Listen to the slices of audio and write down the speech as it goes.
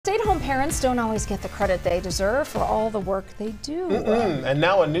Stay-at-home parents don't always get the credit they deserve for all the work they do. And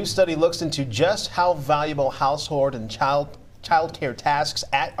now a new study looks into just how valuable household and child care tasks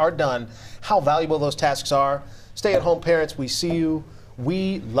are done, how valuable those tasks are. Stay-at-home parents, we see you,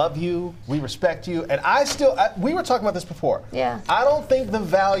 we love you, we respect you, and we were talking about this before. Yeah. I don't think the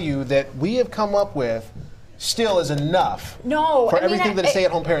value that we have come up with still is enough for everything that a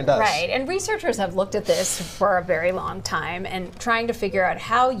stay-at-home parent does. Right, and researchers have looked at this for a very long time and trying to figure out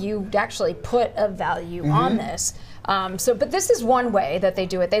how you actually put a value on this. But this is one way that they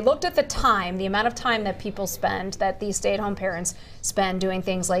do it. They looked at the amount of time that people spend, that these stay-at-home parents spend doing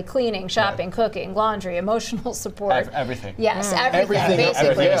things like cleaning, shopping, cooking, laundry, emotional support. Everything. Yes, everything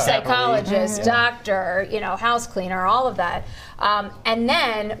basically. Yeah. Psychologist, doctor, house cleaner, all of that. And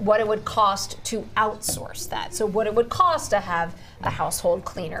then what it would cost to outsource that. So what it would cost to have a household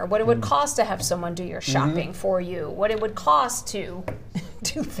cleaner, what it would cost to have someone do your shopping for you, what it would cost to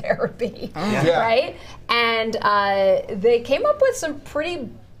do therapy, right? And they came up with some pretty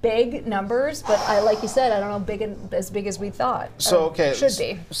big numbers, but like you said, I don't know as big as we thought. So okay, should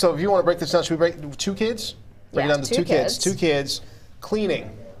be. So if you want to break this down, should we break 2 kids? Break it down to 2 kids. 2 kids. Cleaning.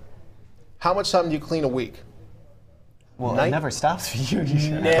 How much time do you clean a week? Well, it never stops for you.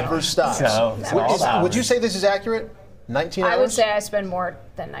 Never stops. Would you say this is accurate? 19 hours? I would say I spend more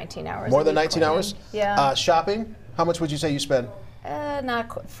than 19 hours. More than 19 hours? Yeah. Shopping? How much would you say you spend?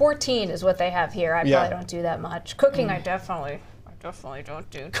 Not 14 is what they have here. I probably don't do that much. Cooking, I definitely don't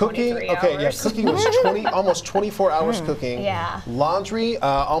do. Cooking, 23 okay, hours. yeah, cooking was almost 24 hours cooking. Yeah. Laundry,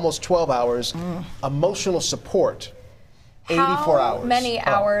 almost 12 hours. Emotional support, 84 hours. How many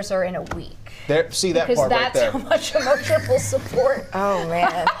hours are in a week? See that part right there. Because that's how much emotional support. Oh,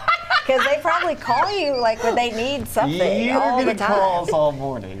 man. Because they probably call you like when they need something all the time. Calls all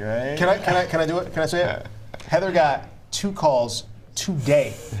morning, right? Can I do it? Can I say it? Heather got 2 calls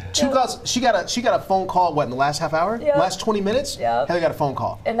today. 2 calls. She got a phone call. What, in the last half hour? Last 20 minutes? Heather got a phone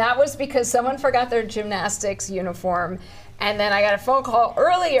call. And that was because someone forgot their gymnastics uniform. And then I got a phone call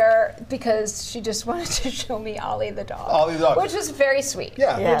earlier because she just wanted to show me Ollie the dog. Ollie the dog. Which is very sweet.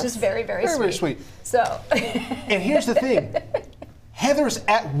 Yeah. Which is very, very sweet. Very sweet. So. And here's the thing. Heather's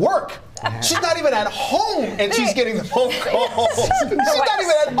at work. She's not even at home and she's getting the phone calls. She's not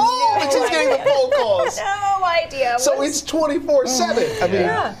even at home and she's getting the phone calls. No idea. So it's 24/7. I mean,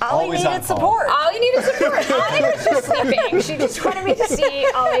 Ollie needed support. Ollie needed support. Ollie was just sleeping. She just wanted me to see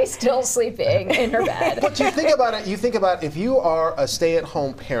Ollie still sleeping in her bed. But you think about it, if you are a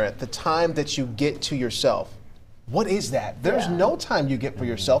stay-at-home parent, the time that you get to yourself, what is that? There's no time you get for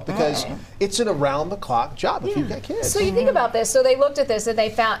yourself because it's an around-the-clock job if you've got kids. So you think about this. So they looked at this and they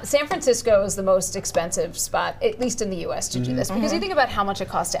found San Francisco is the most expensive spot, at least in the U.S., to do this because you think about how much it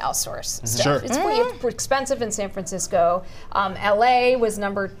costs to outsource stuff. Sure. It's pretty expensive in San Francisco. L.A. was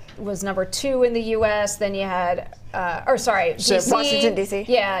number 2 in the U.S. Then you had, D.C. Washington, D.C.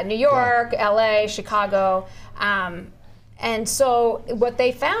 Yeah, New York, L.A., Chicago. And so what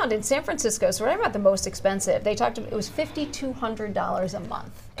they found in San Francisco, so we're talking about the most expensive, it was $5,200 a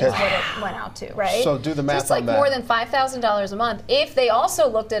month is what it went out to, right? So do the math so it's on that. more than $5,000 a month. If they also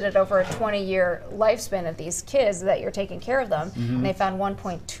looked at it over a 20-year lifespan of these kids that you're taking care of them, and they found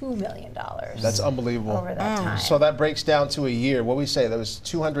 $1.2 million. That's unbelievable. Over that time. So that breaks down to a year. What we say, that was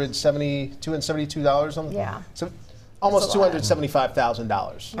 $272 on the So almost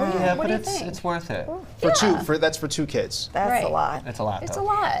 $275,000. Yeah, What but do you think? it's worth it. That's for 2 kids. That's a lot. It's a lot. It's though. a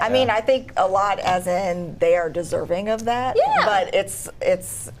lot. I mean, I think a lot as in they are deserving of that. Yeah. But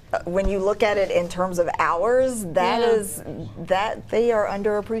it's when you look at it in terms of hours, that they are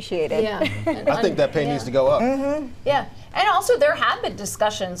underappreciated. Yeah. I think that pay needs to go up. Yeah, and also there have been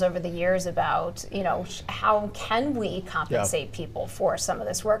discussions over the years about, how can we compensate people for some of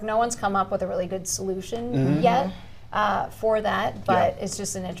this work? No one's come up with a really good solution yet for that, but it's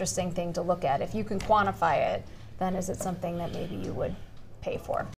just an interesting thing to look at. If you can quantify it, then is it something that maybe you would pay for?